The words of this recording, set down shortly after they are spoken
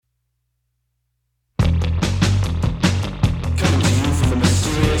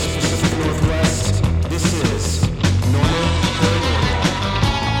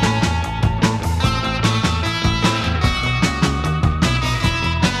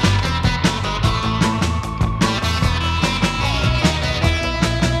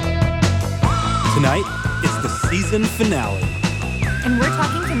season finale. And we're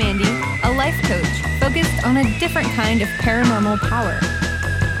talking to Mandy, a life coach focused on a different kind of paranormal power,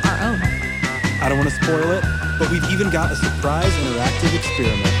 our own. I don't want to spoil it, but we've even got a surprise interactive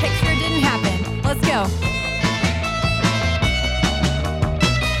experiment. Picture it didn't happen. Let's go.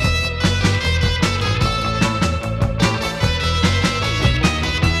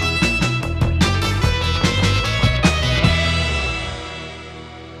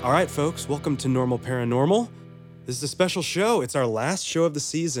 All right, folks, welcome to Normal Paranormal. This is a special show. It's our last show of the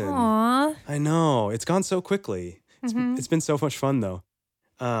season. Aww. I know. It's gone so quickly. It's been so much fun, though.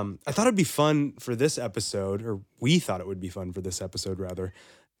 I thought it'd be fun for this episode, or we thought it would be fun for this episode, rather,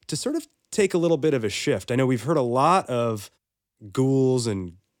 to sort of take a little bit of a shift. I know we've heard a lot of ghouls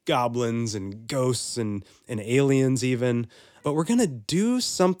and goblins and ghosts and aliens even, but we're going to do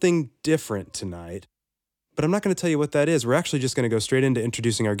something different tonight. But I'm not going to tell you what that is. We're actually just going to go straight into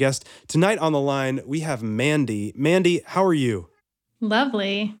introducing our guest. Tonight on the line, we have Mandy. Mandy, how are you?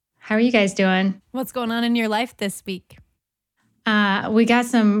 Lovely. How are you guys doing? What's going on in your life this week? We got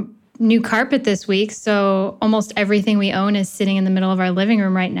some new carpet this week, so almost everything we own is sitting in the middle of our living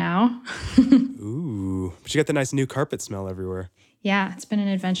room right now. Ooh, but you got the nice new carpet smell everywhere. Yeah, it's been an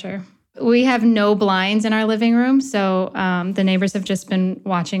adventure. We have no blinds in our living room, so the neighbors have just been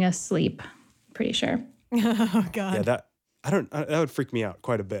watching us sleep, pretty sure. Oh, God. Yeah, that would freak me out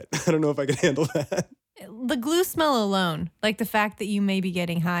quite a bit. I don't know if I could handle that. The glue smell alone, like the fact that you may be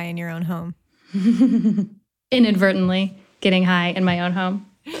getting high in your own home. Inadvertently getting high in my own home.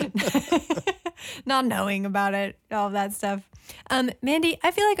 Not knowing about it, all of that stuff. Mandy,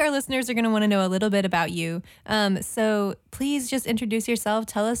 I feel like our listeners are going to want to know a little bit about you. So please just introduce yourself.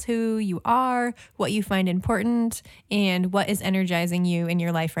 Tell us who you are, what you find important, and what is energizing you in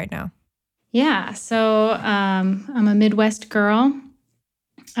your life right now. Yeah, so I'm a Midwest girl.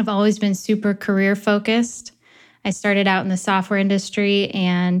 I've always been super career focused. I started out in the software industry,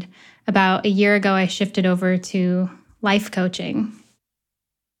 and about a year ago, I shifted over to life coaching.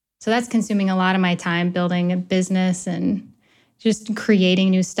 So that's consuming a lot of my time building a business and just creating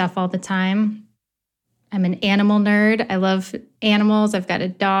new stuff all the time. I'm an animal nerd. I love animals. I've got a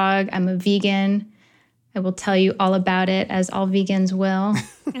dog. I'm a vegan. I will tell you all about it, as all vegans will.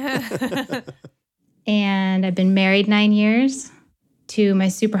 And I've been married 9 years to my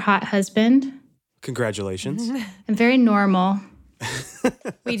super hot husband. Congratulations. I'm very normal.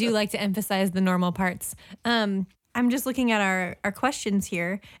 We do like to emphasize the normal parts. I'm just looking at our questions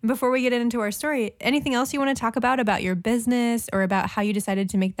here. And before we get into our story, anything else you want to talk about your business or about how you decided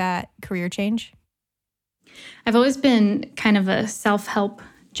to make that career change? I've always been kind of a self-help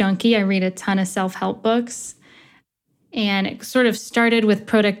junkie. I read a ton of self-help books. And it sort of started with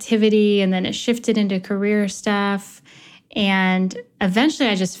productivity, and then it shifted into career stuff. And eventually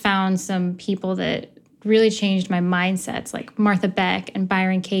I just found some people that really changed my mindsets, like Martha Beck and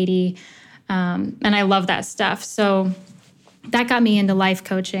Byron Katie. And I love that stuff. So that got me into life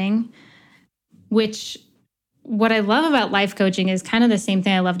coaching, which what I love about life coaching is kind of the same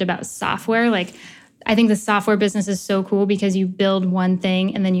thing I loved about software. Like, I think the software business is so cool because you build one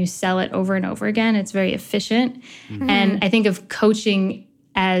thing and then you sell it over and over again. It's very efficient. Mm-hmm. And I think of coaching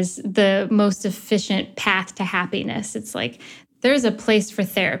as the most efficient path to happiness. It's like there's a place for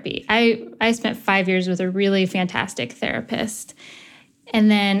therapy. I spent 5 years with a really fantastic therapist. And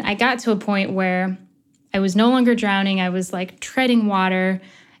then I got to a point where I was no longer drowning. I was like treading water.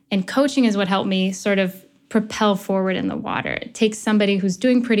 And coaching is what helped me sort of propel forward in the water. It takes somebody who's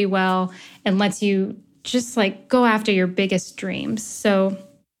doing pretty well and lets you just like go after your biggest dreams. So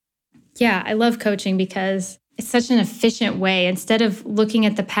yeah, I love coaching because it's such an efficient way. Instead of looking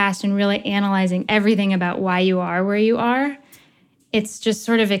at the past and really analyzing everything about why you are where you are, it's just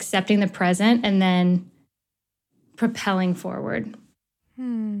sort of accepting the present and then propelling forward.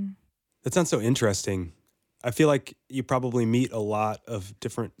 That sounds so interesting. I feel like you probably meet a lot of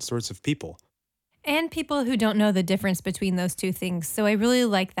different sorts of people. And people who don't know the difference between those two things. So I really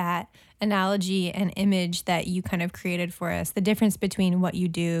like that analogy and image that you kind of created for us, the difference between what you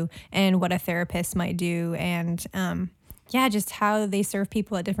do and what a therapist might do. And just how they serve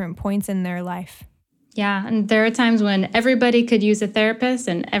people at different points in their life. Yeah, and there are times when everybody could use a therapist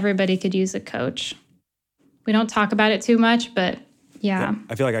and everybody could use a coach. We don't talk about it too much, but yeah.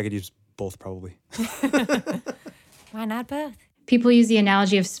 I feel like I could use both probably. Why not both? People use the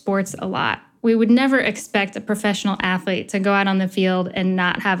analogy of sports a lot. We would never expect a professional athlete to go out on the field and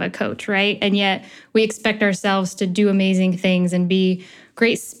not have a coach, right? And yet we expect ourselves to do amazing things and be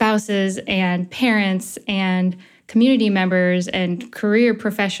great spouses and parents and community members and career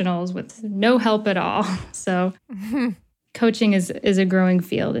professionals with no help at all. So coaching is a growing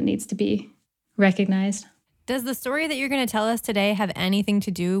field. It needs to be recognized. Does the story that you're going to tell us today have anything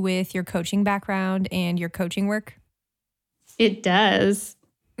to do with your coaching background and your coaching work? It does.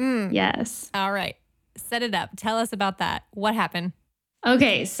 Yes. All right. Set it up. Tell us about that. What happened?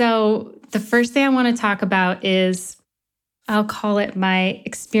 Okay, so the first thing I want to talk about is, I'll call it my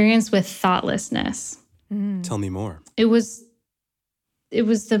experience with thoughtlessness. Tell me more. It was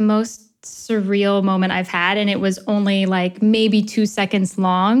the most surreal moment I've had, and it was only like maybe 2 seconds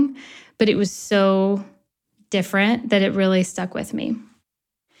long, but it was so different that it really stuck with me.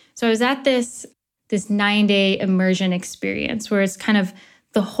 So I was at this 9-day immersion experience where it's kind of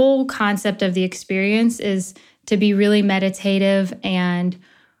the whole concept of the experience is to be really meditative and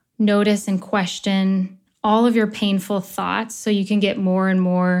notice and question all of your painful thoughts so you can get more and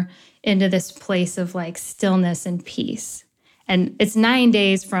more into this place of like stillness and peace. And it's 9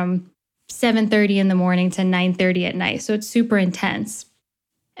 days from 7:30 in the morning to 9:30 at night. So it's super intense.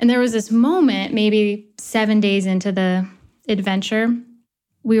 And there was this moment, maybe 7 days into the adventure,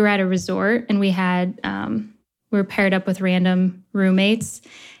 we were at a resort and we were paired up with random roommates.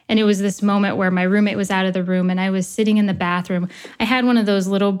 And it was this moment where my roommate was out of the room and I was sitting in the bathroom. I had one of those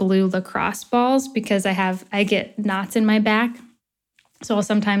little blue lacrosse balls because I get knots in my back. So I'll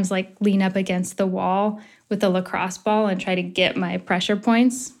sometimes like lean up against the wall with the lacrosse ball and try to get my pressure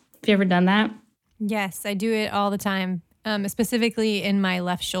points. Have you ever done that? Yes, I do it all the time. Specifically in my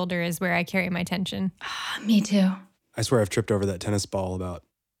left shoulder is where I carry my tension. Me too. I swear I've tripped over that tennis ball about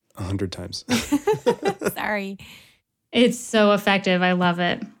 100 times. Sorry. It's so effective. I love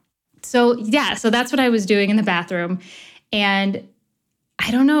it. So that's what I was doing in the bathroom. And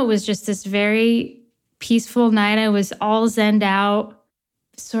I don't know, it was just this very peaceful night. I was all zenned out,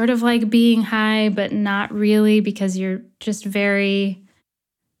 sort of like being high, but not really because you're very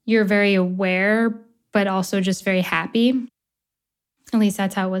aware, but also just very happy. At least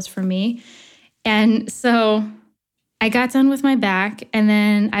that's how it was for me. And so I got done with my back and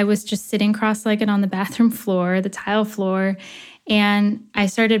then I was just sitting cross-legged on the bathroom floor, the tile floor, and I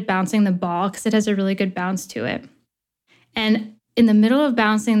started bouncing the ball because it has a really good bounce to it. And in the middle of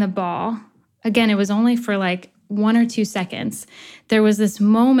bouncing the ball, again, it was only for like 1 or 2 seconds, there was this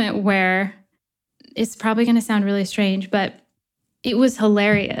moment where it's probably going to sound really strange, but it was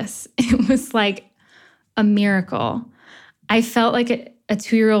hilarious. It was like a miracle. I felt like a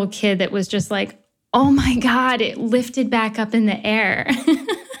 2-year-old kid that was just like, oh my God, it lifted back up in the air.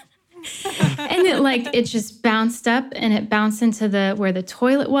 And it just bounced up and it bounced into where the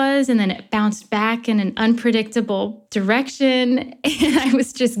toilet was. And then it bounced back in an unpredictable direction. And I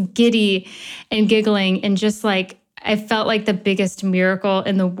was just giddy and giggling and just like, I felt like the biggest miracle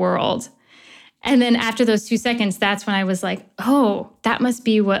in the world. And then after those 2 seconds, that's when I was like, oh, that must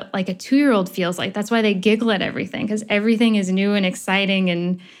be what like a 2-year-old feels like. That's why they giggle at everything, because everything is new and exciting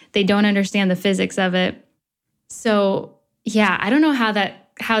and they don't understand the physics of it. So yeah, I don't know how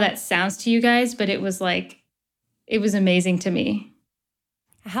that sounds to you guys, but it was amazing to me.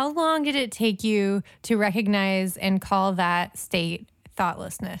 How long did it take you to recognize and call that state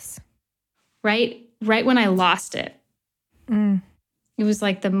thoughtlessness? Right when I lost it. It was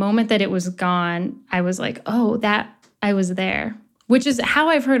like the moment that it was gone, I was like, oh, that I was there, which is how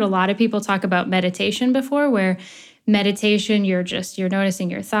I've heard a lot of people talk about meditation before, where meditation, you're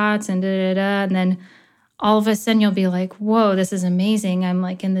noticing your thoughts and and then all of a sudden you'll be like, whoa, this is amazing. I'm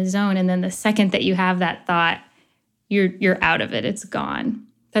like in the zone. And then the second that you have that thought, you're out of it. It's gone.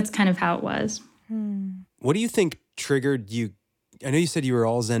 That's kind of how it was. What do you think triggered you? I know you said you were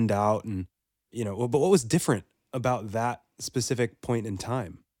all zenned out and, but what was different about that specific point in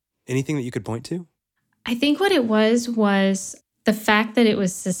time? Anything that you could point to? I think what it was the fact that it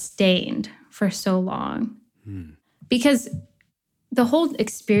was sustained for so long. Because the whole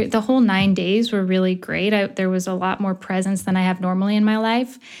experience, the whole 9 days were really great. There was a lot more presence than I have normally in my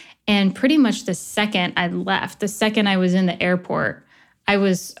life. And pretty much the second I left, the second I was in the airport, I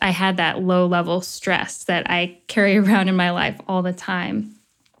had that low level stress that I carry around in my life all the time.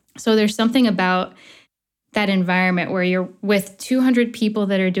 So there's something about that environment where you're with 200 people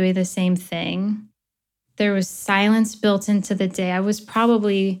that are doing the same thing. There was silence built into the day. I was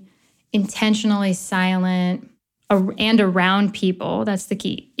probably intentionally silent and around people. That's the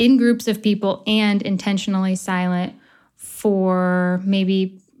key. In groups of people and intentionally silent for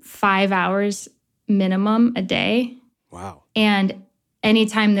maybe 5 hours minimum a day. Wow. And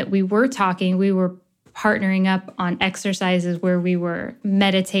anytime that we were talking, we were partnering up on exercises where we were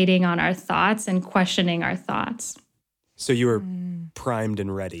meditating on our thoughts and questioning our thoughts. So you were primed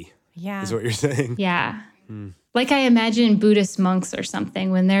and ready. Yeah. Is what you're saying. Yeah. Like I imagine Buddhist monks or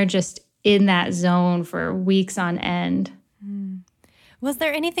something when they're just in that zone for weeks on end. Was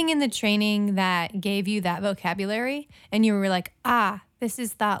there anything in the training that gave you that vocabulary and you were like, this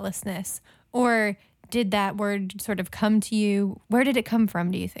is thoughtlessness? Or did that word sort of come to you? Where did it come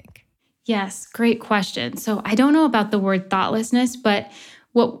from, do you think? Yes, great question. So I don't know about the word thoughtlessness, but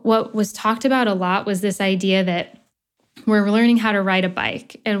what was talked about a lot was this idea that we're learning how to ride a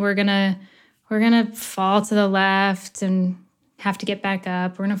bike and we're gonna fall to the left and have to get back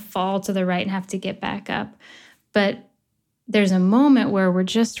up. We're gonna fall to the right and have to get back up. But there's a moment where we're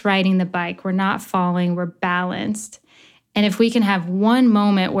just riding the bike. We're not falling, we're balanced. And if we can have one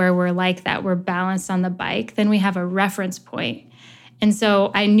moment where we're like that, we're balanced on the bike, then we have a reference point. And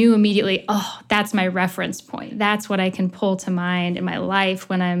so I knew immediately, that's my reference point. That's what I can pull to mind in my life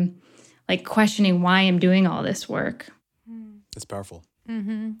when I'm like questioning why I'm doing all this work. That's powerful.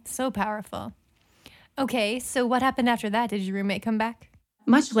 Mm-hmm. So powerful. Okay, so what happened after that? Did your roommate come back?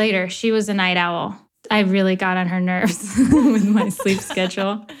 Much later, she was a night owl. I really got on her nerves with my sleep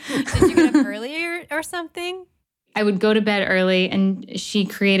schedule. Did you get up early or something? I would go to bed early, and she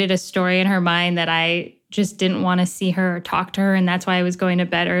created a story in her mind that I just didn't want to see her or talk to her, and that's why I was going to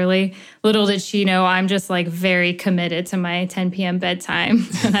bed early. Little did she know I'm just like very committed to my 10 p.m. bedtime,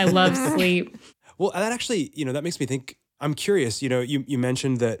 and I love sleep. Well, that actually, that makes me think, I'm curious, you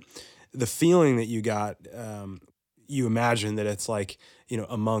mentioned that the feeling that you got, you imagine that it's like,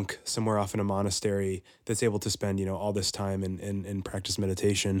 a monk somewhere off in a monastery that's able to spend, all this time and practice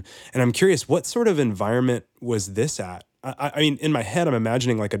meditation. And I'm curious, what sort of environment was this at? I mean, in my head, I'm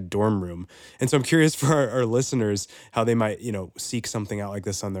imagining like a dorm room. And so I'm curious for our listeners how they might, seek something out like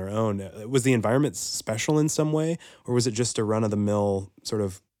this on their own. Was the environment special in some way, or was it just a run-of-the-mill sort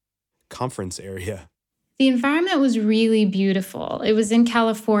of conference area? The environment was really beautiful. It was in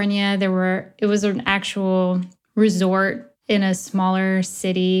California. It was an actual resort in a smaller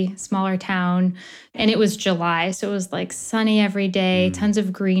city, smaller town. And it was July. So it was like sunny every day, tons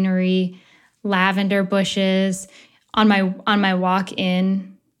of greenery, lavender bushes. On my walk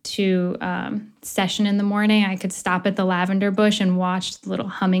in to session in the morning, I could stop at the lavender bush and watch the little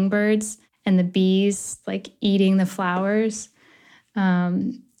hummingbirds and the bees like eating the flowers.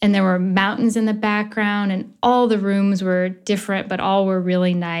 And there were mountains in the background, and all the rooms were different, but all were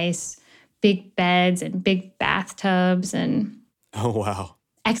really nice. Big beds and big bathtubs and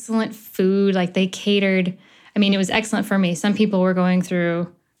excellent food. Like they catered. I mean, it was excellent for me. Some people were going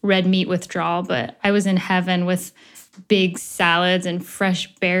through red meat withdrawal, but I was in heaven with big salads and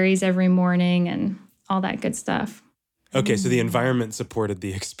fresh berries every morning and all that good stuff. Okay, so the environment supported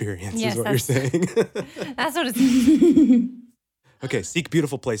the experience is what you're saying. That's what it's Okay, seek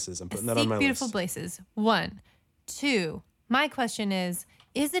beautiful places. I'm putting that on my list. Seek beautiful places. 1. 2, my question is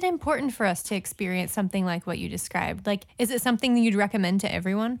it important for us to experience something like what you described? Like, is it something that you'd recommend to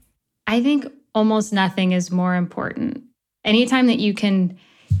everyone? I think almost nothing is more important. Anytime that you can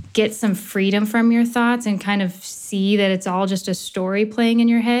get some freedom from your thoughts and kind of see that it's all just a story playing in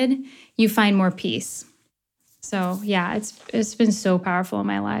your head, you find more peace. So yeah, it's been so powerful in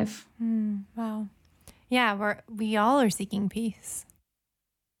my life. Wow. Yeah, we all are seeking peace.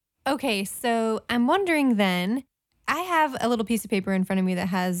 Okay, so I'm wondering then, I have a little piece of paper in front of me that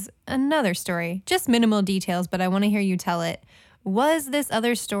has another story, just minimal details, but I want to hear you tell it. Was this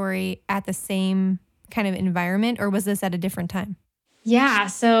other story at the same kind of environment, or was this at a different time? Yeah,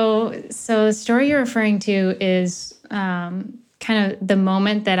 so the story you're referring to is kind of the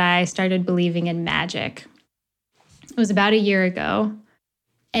moment that I started believing in magic. It was about a year ago.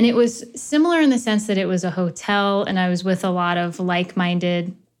 And it was similar in the sense that it was a hotel and I was with a lot of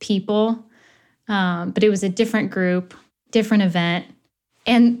like-minded people. But it was a different group, different event.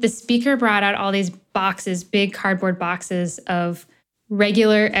 And the speaker brought out all these boxes, big cardboard boxes of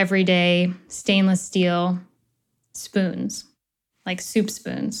regular, everyday stainless steel spoons, like soup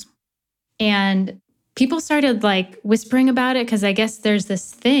spoons. And people started like whispering about it because I guess there's this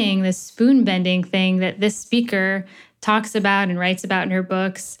spoon bending thing that this speaker talks about and writes about in her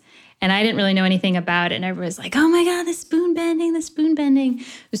books. And I didn't really know anything about it. And everyone was like, oh my God, the spoon bending. It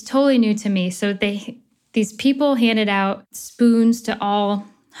was totally new to me. So these people handed out spoons to all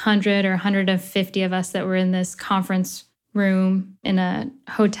 100 or 150 of us that were in this conference room in a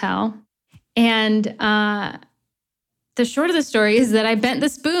hotel. And the short of the story is that I bent the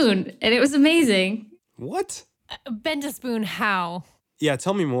spoon and it was amazing. What? Bend a spoon, how? Yeah,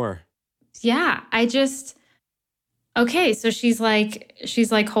 tell me more. Yeah, okay, so she's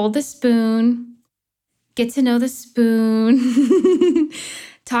like, hold the spoon, get to know the spoon,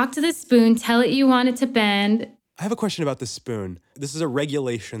 talk to the spoon, tell it you want it to bend. I have a question about the spoon. This is a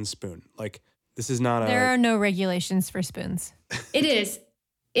regulation spoon. Like, this is not There are no regulations for spoons. It is.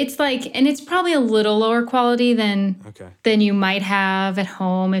 It's like, and it's probably a little lower quality than you might have at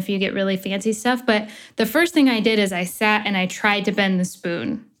home if you get really fancy stuff. But the first thing I did is I sat and I tried to bend the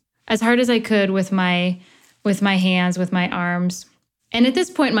spoon as hard as I could with my hands, with my arms. And at this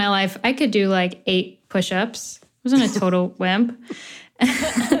point in my life, I could do like 8 push-ups. I wasn't a total wimp.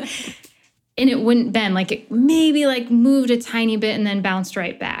 And it wouldn't bend. Like it maybe like moved a tiny bit and then bounced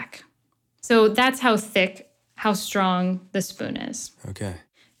right back. So that's how thick, how strong the spoon is. Okay.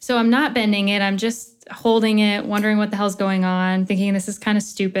 So I'm not bending it. I'm just holding it, wondering what the hell's going on, thinking this is kind of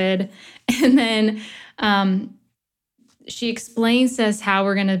stupid. And then she explains to us how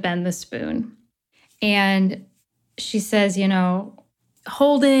we're going to bend the spoon. And she says,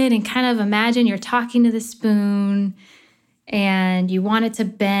 hold it and kind of imagine you're talking to the spoon and you want it to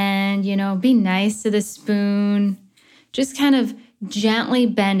bend, be nice to the spoon. Just kind of gently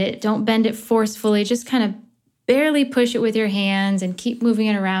bend it. Don't bend it forcefully. Just kind of barely push it with your hands and keep moving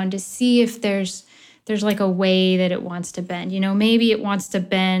it around to see if there's like a way that it wants to bend. Maybe it wants to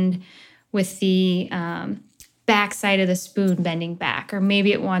bend with the back side of the spoon bending back, or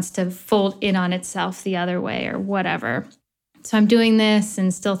maybe it wants to fold in on itself the other way or whatever. So I'm doing this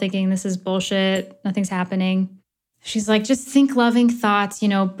and still thinking this is bullshit. Nothing's happening. She's like, just think loving thoughts,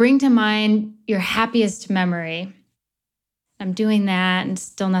 bring to mind your happiest memory. I'm doing that and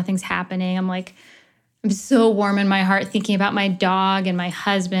still nothing's happening. I'm so warm in my heart thinking about my dog and my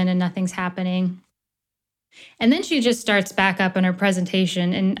husband and nothing's happening. And then she just starts back up in her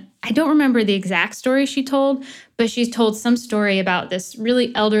presentation. And I don't remember the exact story she told, but she's told some story about this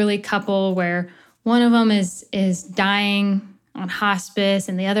really elderly couple where one of them is dying on hospice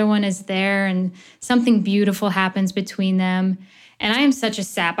and the other one is there and something beautiful happens between them. And I am such a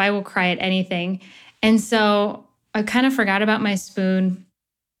sap. I will cry at anything. And so I kind of forgot about my spoon.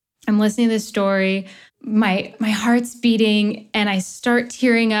 I'm listening to this story. My heart's beating and I start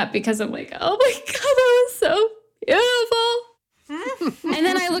tearing up because I'm like, oh my God, that was so beautiful. And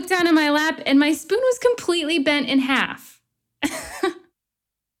then I look down in my lap and my spoon was completely bent in half.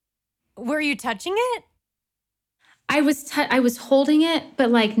 Were you touching it? I was holding it,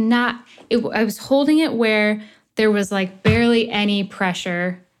 but like not, I was holding it where there was like barely any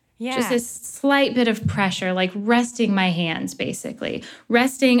pressure. Yeah. Just a slight bit of pressure, like resting my hands, basically.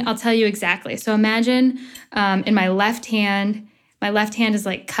 Resting, I'll tell you exactly. So imagine in my left hand is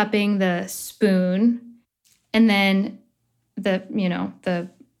like cupping the spoon, and then the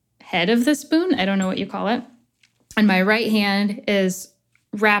head of the spoon, I don't know what you call it. And my right hand is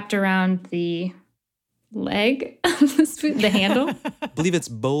wrapped around the leg of the spoon, the handle. I believe it's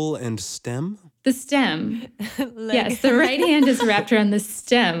bowl and stem. The stem. Yes, the right hand is wrapped around the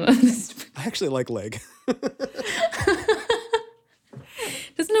stem of the spoon. I actually like leg.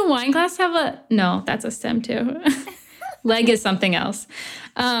 Doesn't a wine glass have a... No, that's a stem too. Leg is something else.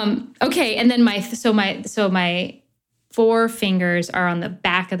 Okay, and then my 4 fingers are on the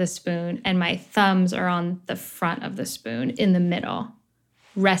back of the spoon and my thumbs are on the front of the spoon in the middle,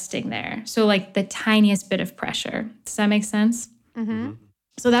 resting there. So like the tiniest bit of pressure. Does that make sense? Mm-hmm.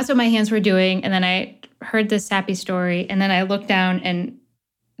 So that's what my hands were doing. And then I heard this sappy story. And then I looked down and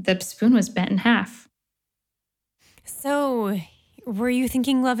the spoon was bent in half. So were you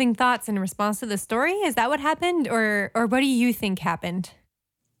thinking loving thoughts in response to the story? Is that what happened? Or what do you think happened?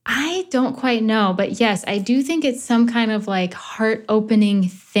 I don't quite know. But yes, I do think it's some kind of like heart-opening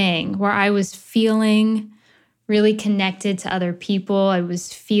thing where I was feeling really connected to other people. I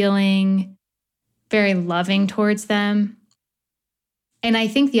was feeling very loving towards them. And I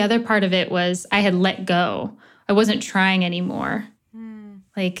think the other part of it was I had let go. I wasn't trying anymore.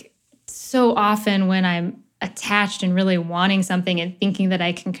 Like so often when I'm attached and really wanting something and thinking that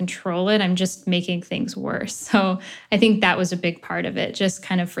I can control it, I'm just making things worse. So I think that was a big part of it, just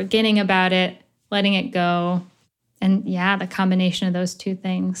kind of forgetting about it, letting it go. And yeah, the combination of those two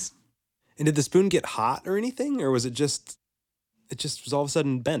things. And did the spoon get hot or anything? Or was it just was all of a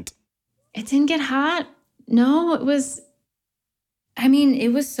sudden bent? It didn't get hot. No, it was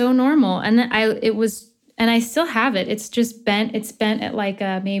so normal. And then I still have it. It's just bent. It's bent at like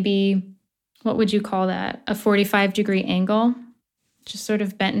a maybe, what would you call that? A 45-degree angle, just sort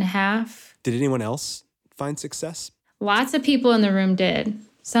of bent in half. Did anyone else find success? Lots of people in the room did.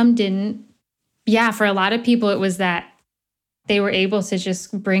 Some didn't. Yeah, for a lot of people, it was that they were able to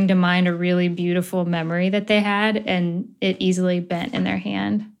just bring to mind a really beautiful memory that they had, and it easily bent in their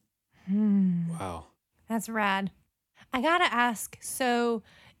hand. Wow. That's rad. I gotta ask, so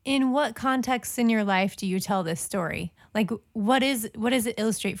in what contexts in your life do you tell this story? Like, what does it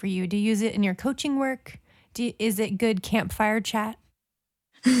illustrate for you? Do you use it in your coaching work? Is it good campfire chat?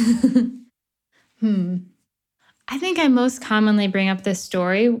 I I think I most commonly bring up this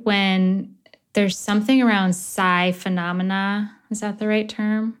story when there's something around psi phenomena. Is that the right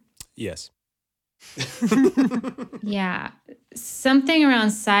term? Yes. Yeah. Something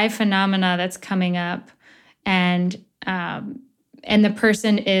around psi phenomena that's coming up. And the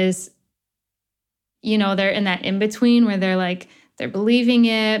person is, they're in that in-between where they're like, they're believing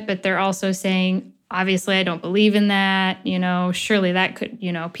it, but they're also saying, obviously, I don't believe in that. Surely that could,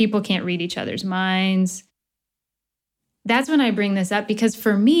 people can't read each other's minds. That's when I bring this up because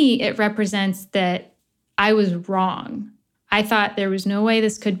for me, it represents that I was wrong. I thought there was no way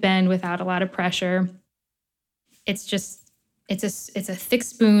this could bend without a lot of pressure. It's a thick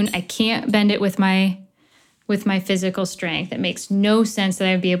spoon. I can't bend it with my physical strength. It makes no sense that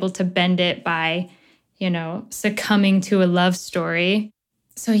I'd be able to bend it by, succumbing to a love story.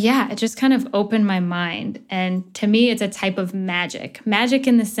 So yeah, it just kind of opened my mind. And to me, it's a type of magic. Magic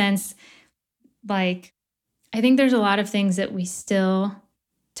in the sense, like, I think there's a lot of things that we still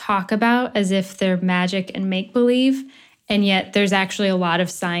talk about as if they're magic and make-believe. And yet there's actually a lot of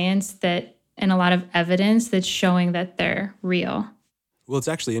science and a lot of evidence that's showing that they're real. Well, it's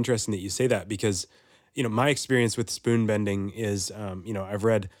actually interesting that you say that because, my experience with spoon bending is, I've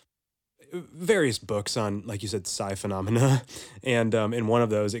read various books on, like you said, psi phenomena. And in one of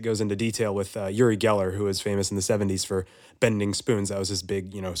those, it goes into detail with Uri Geller, who was famous in the 70s for bending spoons. That was his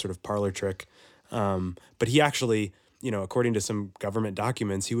big, sort of parlor trick. But he actually, according to some government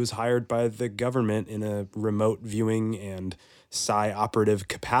documents, he was hired by the government in a remote viewing and psi operative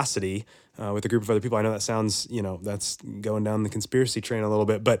capacity with a group of other people. I know that sounds, that's going down the conspiracy train a little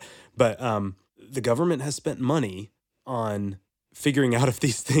bit, but the government has spent money on figuring out if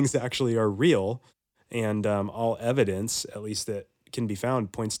these things actually are real, and all evidence, at least that can be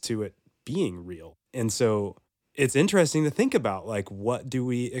found, points to it being real. And so it's interesting to think about, like, what do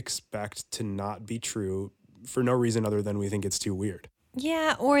we expect to not be true for no reason other than we think it's too weird?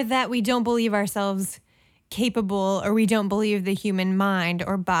 Yeah, or that we don't believe ourselves capable, or we don't believe the human mind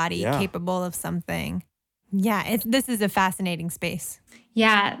or body capable of something. Yeah, this is a fascinating space.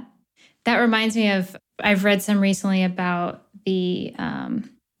 Yeah, that reminds me of, I've read some recently about the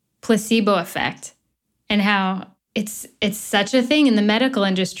placebo effect and how it's such a thing in the medical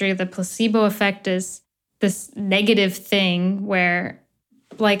industry. The placebo effect is this negative thing where,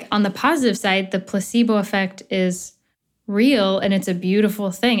 like, on the positive side, the placebo effect is real and it's a beautiful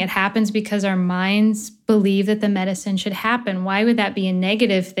thing. It happens because our minds believe that the medicine should happen. Why would that be a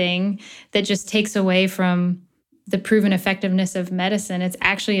negative thing that just takes away from the proven effectiveness of medicine? It's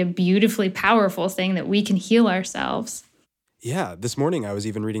actually a beautifully powerful thing that we can heal ourselves. Yeah, this morning I was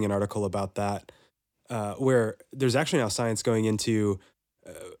even reading an article about that, where there's actually now science going into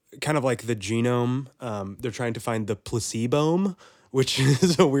kind of like the genome. They're trying to find the placebome, which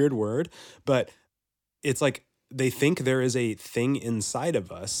is a weird word, but it's like they think there is a thing inside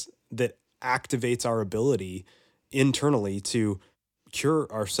of us that activates our ability internally to cure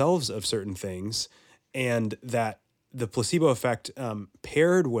ourselves of certain things, and that the placebo effect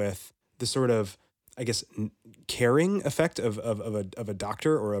paired with the sort of, I guess, caring effect of a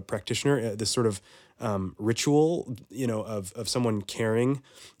doctor or a practitioner, this sort of ritual, of someone caring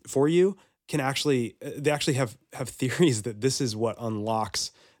for you, can actually, they actually have theories that this is what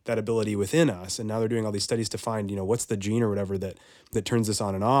unlocks that ability within us. And now they're doing all these studies to find, what's the gene or whatever that turns this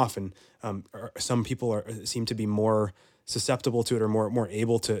on and off. And some people seem to be more susceptible to it or more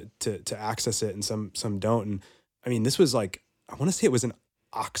able to access it, and some don't. And I mean, this was like, I want to say it was an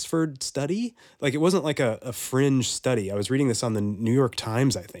Oxford study. Like, it wasn't like a fringe study. I was reading this on the New York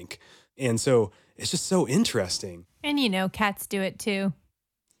Times, I think. And so it's just so interesting. And cats do it too.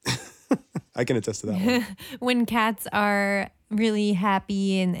 I can attest to that one. When cats are really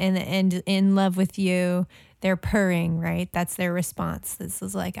happy and in love with you, they're purring, right? That's their response. This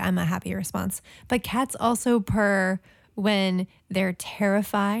is like, I'm a happy response. But cats also purr when they're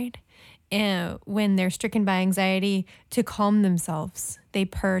terrified and when they're stricken by anxiety to calm themselves. They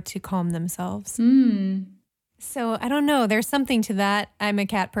purr to calm themselves. So I don't know. There's something to that. I'm a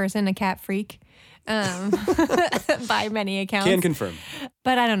cat person, a cat freak. By many accounts. Can confirm.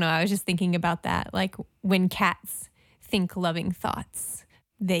 But I don't know. I was just thinking about that. Like, when cats think loving thoughts,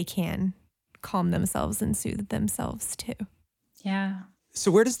 they can calm themselves and soothe themselves too. Yeah. So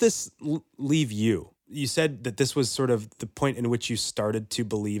where does this leave you? You said that this was sort of the point in which you started to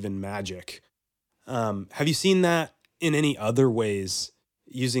believe in magic. Have you seen that in any other ways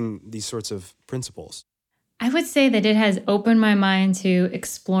using these sorts of principles? I would say that it has opened my mind to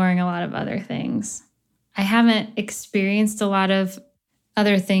exploring a lot of other things. I haven't experienced a lot of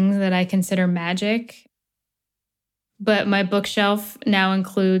other things that I consider magic, But my bookshelf now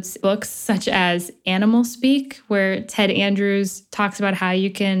includes books such as Animal Speak, where Ted Andrews talks about how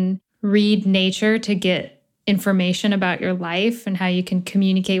you can read nature to get information about your life and how you can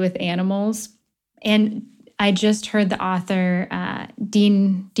communicate with animals. And I just heard the author,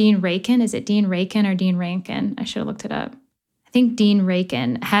 Dean Rankin. Is it Dean Rankin or Dean Rankin? I should have looked it up. I think Dean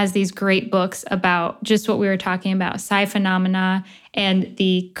Rankin has these great books about just what we were talking about, psi phenomena and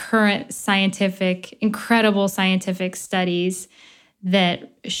the current incredible scientific studies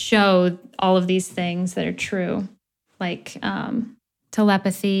that show all of these things that are true, like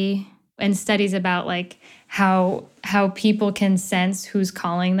telepathy, and studies about like how people can sense who's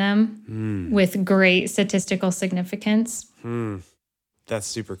calling them with great statistical significance. That's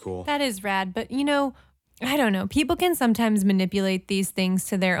super cool. That is rad. But, I don't know. People can sometimes manipulate these things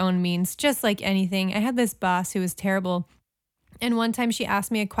to their own means, just like anything. I had this boss who was terrible. And one time she asked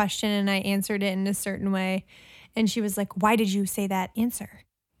me a question and I answered it in a certain way. And she was like, "Why did you say that answer?"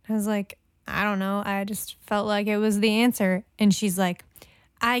 I was like, "I don't know. I just felt like it was the answer." And she's like,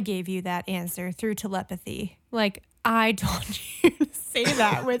 "I gave you that answer through telepathy. Like, I told you to say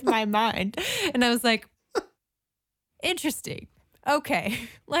that with my mind." And I was like, interesting. Okay.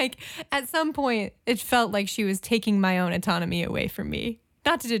 Like, at some point, it felt like she was taking my own autonomy away from me.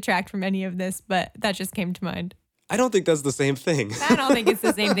 Not to detract from any of this, but that just came to mind. I don't think that's the same thing. I don't think it's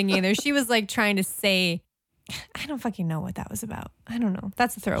the same thing either. She was like trying to say, I don't fucking know what that was about. I don't know.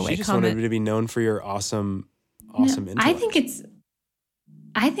 That's a throwaway She just comment. wanted to be known for your awesome intellect. I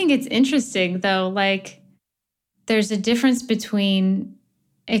think it's interesting though. Like, there's a difference between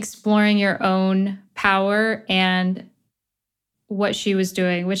exploring your own power and what she was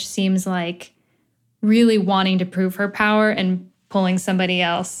doing, which seems like really wanting to prove her power and pulling somebody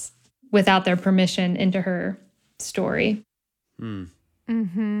else without their permission into her story.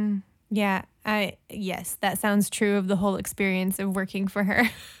 Yeah, yes, that sounds true of the whole experience of working for her.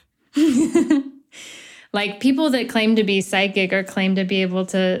 Like, people that claim to be psychic or claim to be able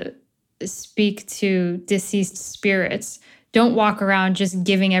to speak to deceased spirits don't walk around just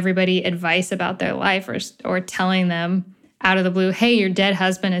giving everybody advice about their life or telling them out of the blue, "Hey, your dead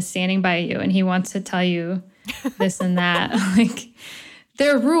husband is standing by you and he wants to tell you this and that." Like,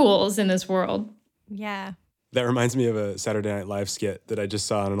 there are rules in this world. Yeah. That reminds me of a Saturday Night Live skit that I just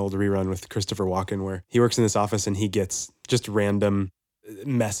saw on an old rerun with Christopher Walken, where he works in this office and he gets just random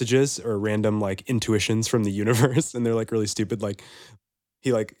messages or random like intuitions from the universe. And they're like really stupid. Like,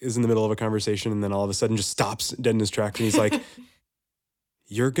 he like is in the middle of a conversation and then all of a sudden just stops dead in his tracks. And he's like,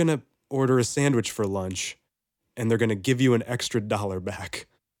 "You're going to order a sandwich for lunch and they're going to give you an extra $1 back."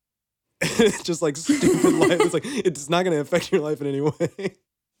 It's just like stupid life. It's like, it's not going to affect your life in any way.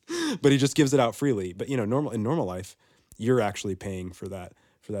 But he just gives it out freely. But in normal life, you're actually paying for that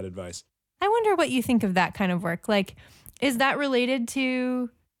advice. I wonder what you think of that kind of work. Like, is that related to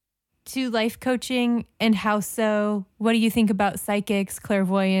life coaching, and how so? What do you think about psychics,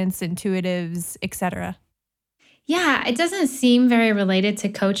 clairvoyants, intuitives, etc.? Yeah, it doesn't seem very related to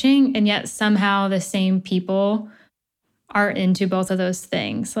coaching, and yet somehow the same people are into both of those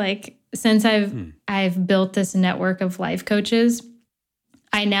things. Like, since I've built this network of life coaches,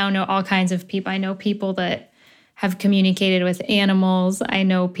 I now know all kinds of people. I know people that have communicated with animals. I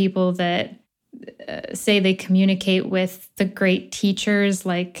know people that say they communicate with the great teachers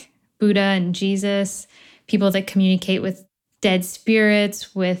like Buddha and Jesus, people that communicate with dead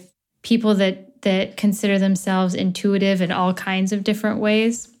spirits, with people that consider themselves intuitive in all kinds of different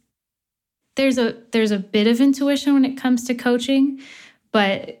ways. There's a bit of intuition when it comes to coaching,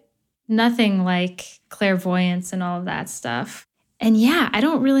 but nothing like clairvoyance and all of that stuff. And yeah, I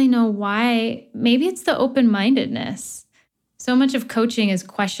don't really know why. Maybe it's the open-mindedness. So much of coaching is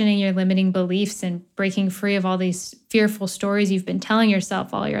questioning your limiting beliefs and breaking free of all these fearful stories you've been telling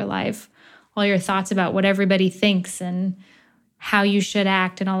yourself all your life, all your thoughts about what everybody thinks and how you should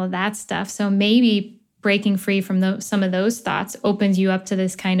act and all of that stuff. So maybe breaking free from some of those thoughts opens you up to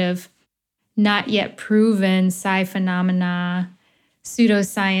this kind of not yet proven psi phenomena,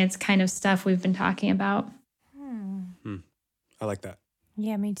 pseudoscience kind of stuff we've been talking about. I like that.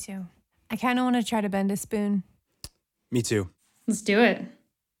 Yeah, me too. I kind of want to try to bend a spoon. Me too. Let's do it.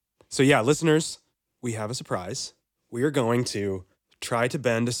 So yeah, listeners, we have a surprise. We are going to try to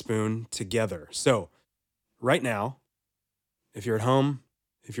bend a spoon together. So right now, if you're at home,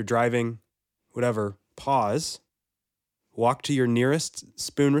 if you're driving, whatever, pause, walk to your nearest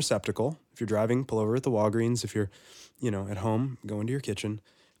spoon receptacle. If you're driving, pull over at the Walgreens. If you're, at home, go into your kitchen,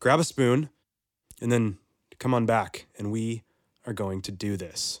 grab a spoon, and then come on back. And we are going to do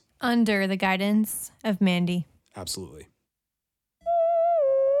this. Under the guidance of Mandy. Absolutely.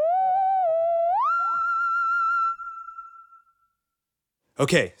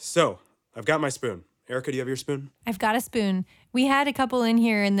 Okay, so I've got my spoon. Erica, do you have your spoon? I've got a spoon. We had a couple in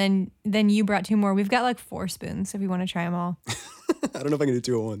here, and then you brought 2 more. We've got like 4 spoons if you want to try them all. I don't know if I can do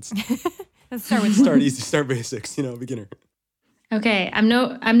 2 at once. Let's start with Start easy, start basics, beginner. Okay, I'm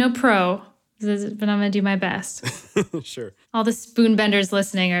no pro, but I'm gonna do my best. Sure. All the spoon benders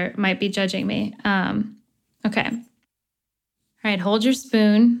listening might be judging me. Okay. All right, hold your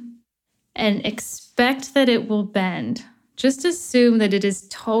spoon and expect that it will bend. Just assume that it is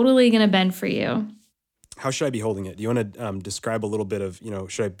totally gonna bend for you. How should I be holding it? Do you want to describe a little bit of,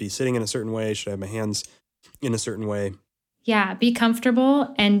 should I be sitting in a certain way? Should I have my hands in a certain way? Yeah, be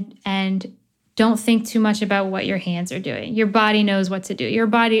comfortable and don't think too much about what your hands are doing. Your body knows what to do. Your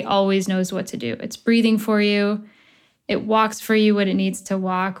body always knows what to do. It's breathing for you. It walks for you what it needs to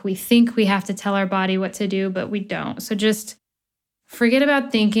walk. We think we have to tell our body what to do, but we don't. So just forget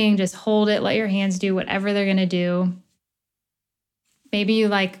about thinking. Just hold it. Let your hands do whatever they're going to do. Maybe you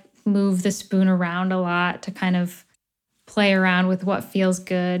move the spoon around a lot to kind of play around with what feels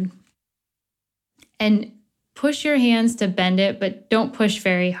good. And push your hands to bend it, but don't push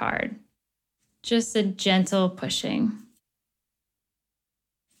very hard. Just a gentle pushing.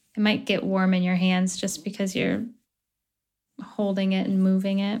 It might get warm in your hands just because you're holding it and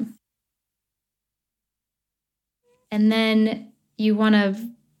moving it. And then you want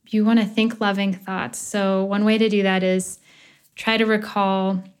to think loving thoughts. So one way to do that is try to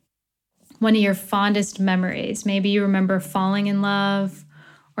recall one of your fondest memories. Maybe you remember falling in love,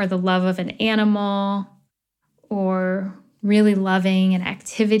 or the love of an animal, or really loving an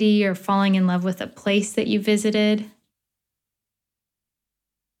activity, or falling in love with a place that you visited.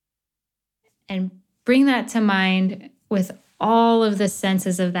 And bring that to mind with all of the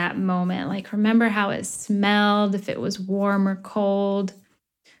senses of that moment. Remember how it smelled, if it was warm or cold,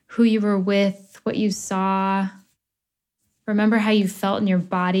 who you were with, what you saw. Remember how you felt in your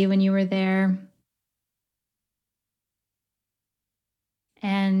body when you were there.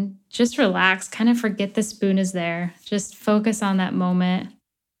 And just relax, kind of forget the spoon is there. Just focus on that moment.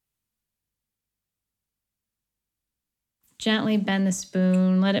 Gently bend the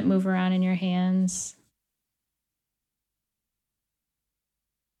spoon, let it move around in your hands.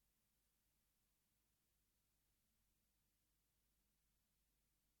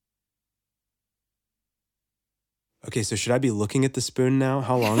 Okay, so should I be looking at the spoon now?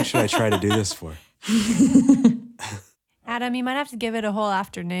 How long should I try to do this for? Adam, you might have to give it a whole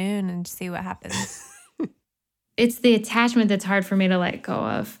afternoon and see what happens. It's the attachment that's hard for me to let go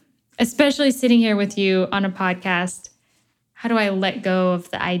of, especially sitting here with you on a podcast. How do I let go of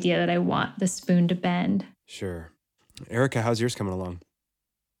the idea that I want the spoon to bend? Sure. Erica, how's yours coming along?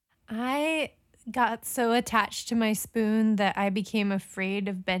 I got so attached to my spoon that I became afraid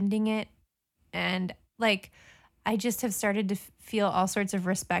of bending it. And I just have started to feel all sorts of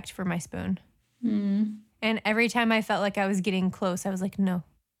respect for my spoon. Mm. And every time I felt like I was getting close, I was like, no,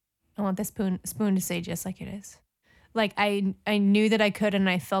 I want this spoon to stay just like it is. I knew that I could, and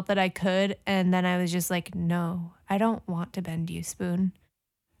I felt that I could. And then I was just like, no, I don't want to bend you, spoon.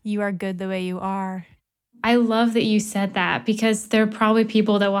 You are good the way you are. I love that you said that, because there are probably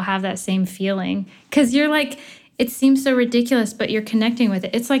people that will have that same feeling. Because you're it seems so ridiculous, but you're connecting with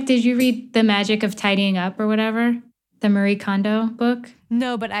it. It's did you read The Magic of Tidying Up or whatever? The Marie Kondo book?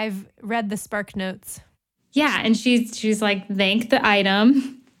 No, but I've read the Spark Notes. Yeah, and she's thank the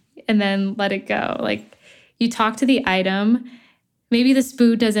item and then let it go. You talk to the item. Maybe the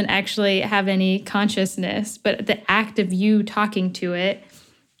spoon doesn't actually have any consciousness, but the act of you talking to it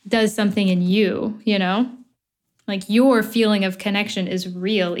does something in you, your feeling of connection is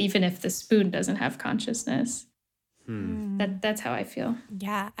real, even if the spoon doesn't have consciousness. That's how I feel.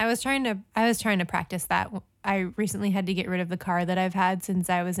 Yeah, I was trying to practice that. I recently had to get rid of the car that I've had since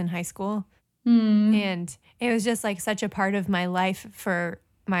I was in high school. And it was just such a part of my life for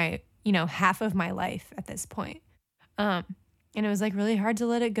my, half of my life at this point. And it was really hard to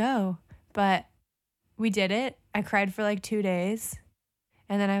let it go, but we did it. I cried for 2 days.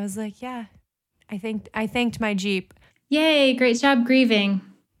 And then I was like, yeah, I thanked my Jeep. Yay, great job grieving.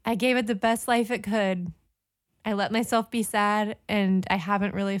 I gave it the best life it could. I let myself be sad, and I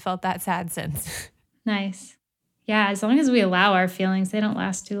haven't really felt that sad since. Nice. Yeah, as long as we allow our feelings, they don't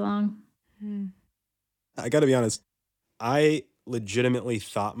last too long. I got to be honest. I legitimately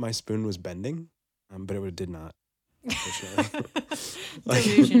thought my spoon was bending, but it did not, unfortunately.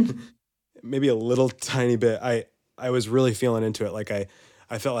 Delusion. Maybe a little tiny bit. I was really feeling into it.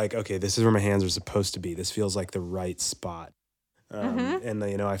 I felt okay, this is where my hands are supposed to be. This feels like the right spot. And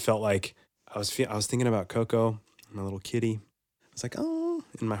I felt like I was thinking about Coco, my little kitty. I was like, oh,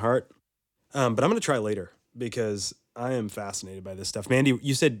 in my heart. But I'm going to try later, because I am fascinated by this stuff. Mandy,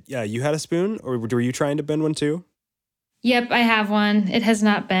 you said you had a spoon, or were you trying to bend one too? Yep, I have one. It has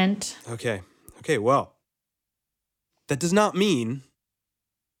not bent. Okay, well, that does not mean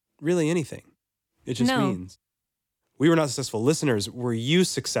really anything. It just means we were not successful. Listeners, were you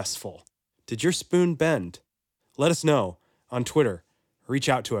successful? Did your spoon bend? Let us know on Twitter. Reach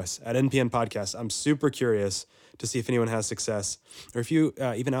out to us at NPN Podcast. I'm super curious to see if anyone has success, or if you,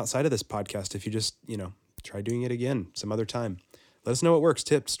 even outside of this podcast, if you just, try doing it again some other time. Let us know what works,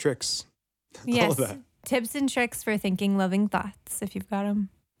 tips, tricks, yes. all of that. Tips and tricks for thinking loving thoughts, if you've got them.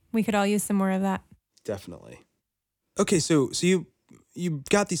 We could all use some more of that. Definitely. Okay, so you've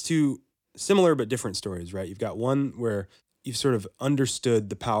got these two similar but different stories, right? You've got one where you've sort of understood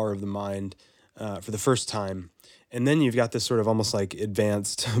the power of the mind for the first time. And then you've got this sort of almost like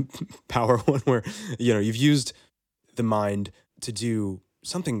advanced power one where, you've used the mind to do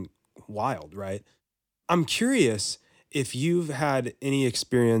something wild, right? I'm curious if you've had any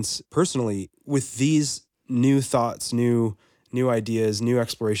experience personally with these new thoughts, new ideas, new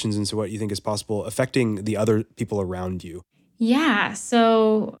explorations into what you think is possible affecting the other people around you. Yeah.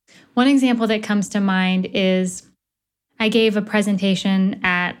 So one example that comes to mind is I gave a presentation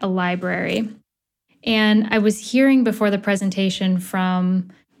at a library, and I was hearing before the presentation from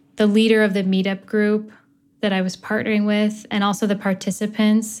the leader of the meetup group that I was partnering with, and also the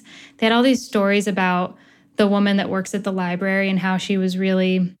participants. They had all these stories about the woman that works at the library and how she was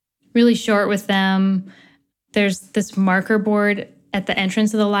really, really short with them. There's this marker board at the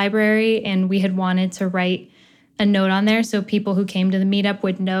entrance of the library, and we had wanted to write a note on there so people who came to the meetup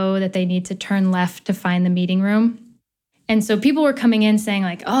would know that they need to turn left to find the meeting room. And so people were coming in saying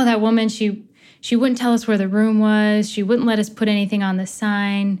like, oh, that woman, she wouldn't tell us where the room was. She wouldn't let us put anything on the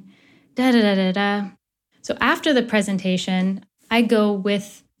sign. Da-da-da-da-da. So after the presentation, I go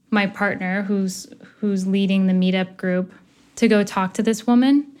with my partner who's leading the meetup group to go talk to this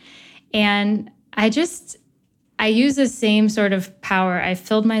woman. And I use the same sort of power. I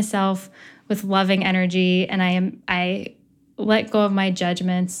filled myself with loving energy, and I let go of my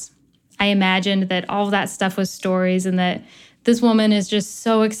judgments. I imagined that all of that stuff was stories, and that this woman is just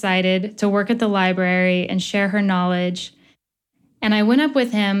so excited to work at the library and share her knowledge. And I went up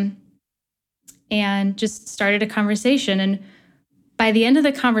with him and just started a conversation. And by the end of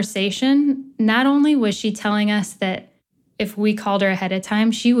the conversation, not only was she telling us that if we called her ahead of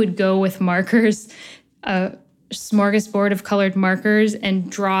time, she would go with markers, a smorgasbord of colored markers, and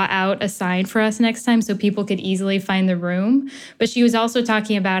draw out a sign for us next time so people could easily find the room. But she was also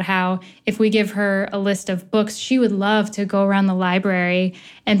talking about how if we give her a list of books, she would love to go around the library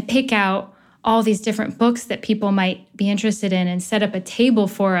and pick out all these different books that people might be interested in and set up a table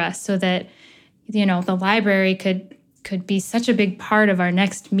for us so that, the library could be such a big part of our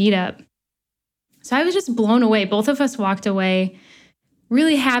next meetup. So I was just blown away. Both of us walked away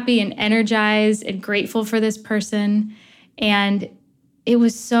really happy and energized and grateful for this person. And it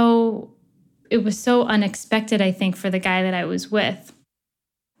was so unexpected, I think, for the guy that I was with.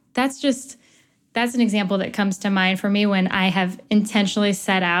 That's an example that comes to mind for me when I have intentionally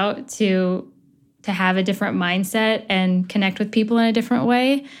set out to have a different mindset and connect with people in a different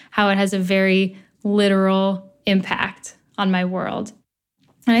way, how it has a very literal impact on my world.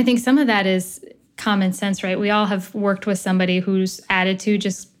 And I think some of that is common sense, right? We all have worked with somebody whose attitude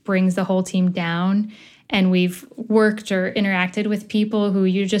just brings the whole team down. And we've worked or interacted with people who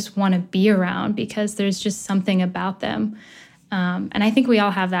you just want to be around because there's just something about them. And I think we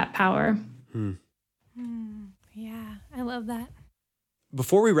all have that power. Yeah, I love that.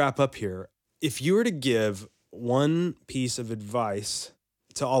 Before we wrap up here, if you were to give one piece of advice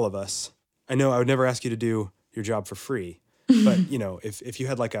to all of us, I know I would never ask you to do your job for free, but if you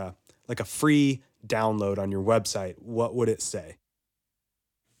had like a free download on your website, what would it say?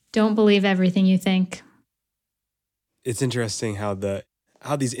 Don't believe everything you think. It's interesting how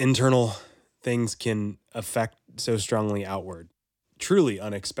these internal things can affect so strongly outward. Truly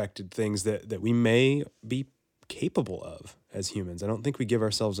unexpected things that we may be capable of as humans. I don't think we give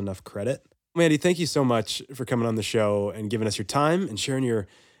ourselves enough credit. Mandy, thank you so much for coming on the show and giving us your time and sharing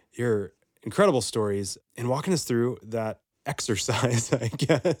your incredible stories and walking us through that exercise, I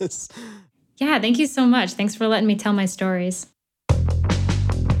guess. Yeah, thank you so much. Thanks for letting me tell my stories.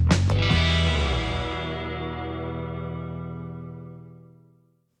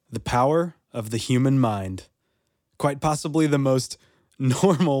 The power of the human mind. Quite possibly the most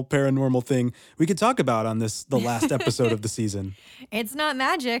normal paranormal thing we could talk about on the last episode of the season. It's not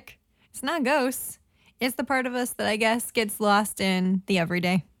magic. It's not ghosts. It's the part of us that I guess gets lost in the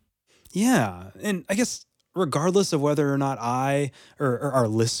everyday. Yeah. And I guess regardless of whether or not I or our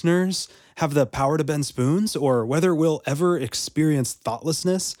listeners have the power to bend spoons or whether we'll ever experience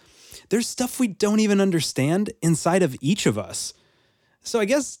thoughtlessness, there's stuff we don't even understand inside of each of us. So I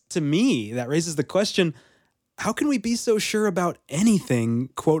guess to me, that raises the question, how can we be so sure about anything,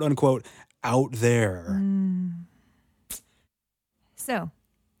 quote unquote, out there? So,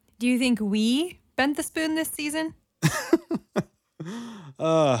 do you think we bent the spoon this season?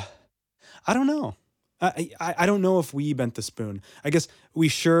 I don't know. I don't know if we bent the spoon. I guess we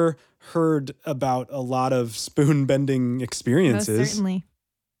sure heard about a lot of spoon bending experiences. Most certainly.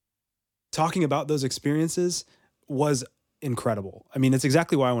 Talking about those experiences was incredible. I mean, it's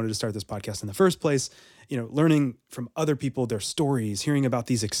exactly why I wanted to start this podcast in the first place. Learning from other people, their stories, hearing about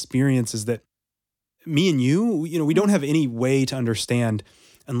these experiences that me and you, we don't have any way to understand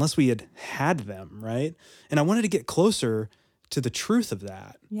unless we had them, right? And I wanted to get closer to the truth of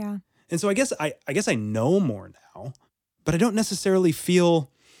that. Yeah. And so I guess I know more now, but I don't necessarily feel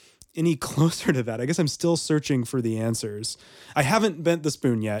any closer to that. I guess I'm still searching for the answers. I haven't bent the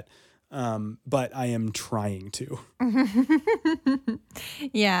spoon yet, but I am trying to.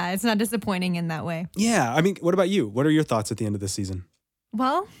 Yeah, it's not disappointing in that way. Yeah. I mean, what about you? What are your thoughts at the end of this season?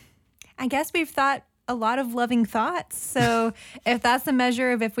 Well, I guess we've thought a lot of loving thoughts. So if that's the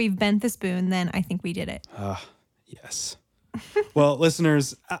measure of if we've bent the spoon, then I think we did it. Yes. Well,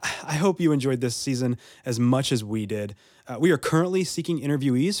 listeners, I hope you enjoyed this season as much as we did. We are currently seeking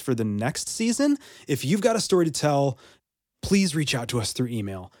interviewees for the next season. If you've got a story to tell, please reach out to us through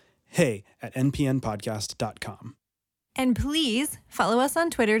email, hey@npnpodcast.com. And please follow us on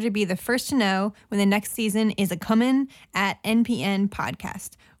Twitter to be the first to know when the next season is a-comin' at NPN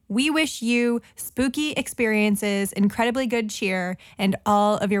Podcast. We wish you spooky experiences, incredibly good cheer, and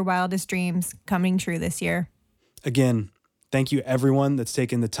all of your wildest dreams coming true this year. Again, thank you everyone that's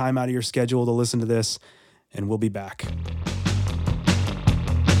taken the time out of your schedule to listen to this, and we'll be back.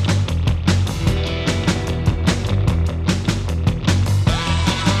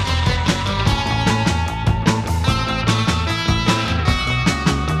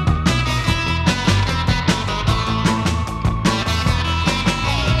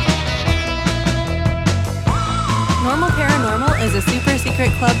 Normal Paranormal is a Super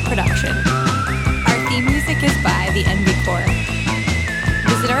Secret Club production.